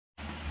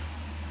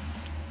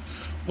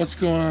What's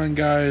going on,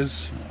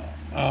 guys?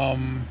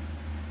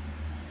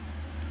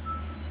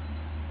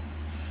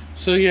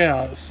 So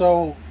yeah,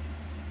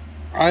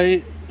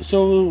 I've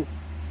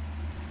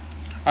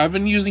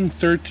been using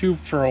Thirdtube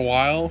for a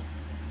while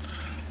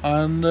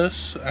on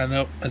this, and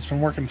it's been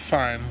working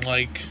fine.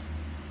 Like,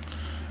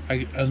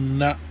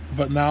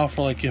 but now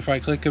for like if I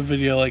click a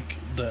video like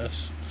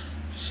this,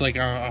 it's like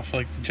off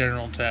like the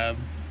general tab.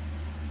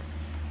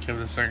 Give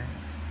it a second.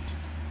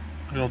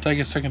 It'll take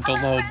a second to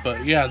load,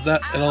 but yeah,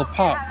 it'll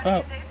pop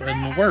up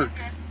and work.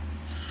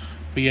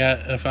 But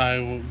yeah, if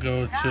I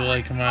go to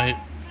like my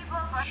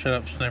shut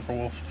up, Sniper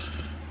Wolf.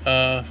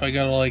 If I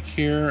go to like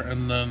here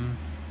and then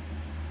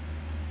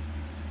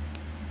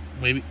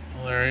maybe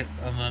alright,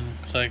 and then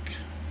click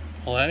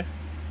play.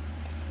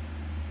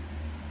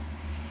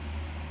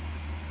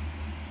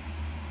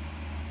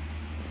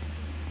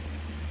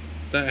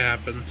 That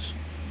happens.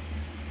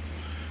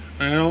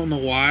 I don't know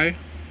why.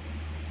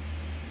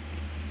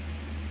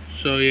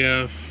 So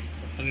yeah, if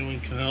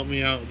anyone can help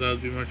me out, that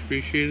would be much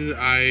appreciated.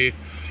 I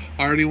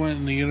already went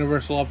in the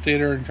Universal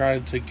Updater and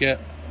tried to get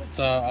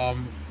the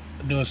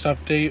newest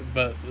update,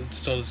 but it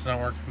still is not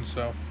working.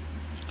 So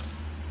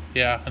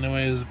yeah,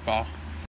 anyways, bye.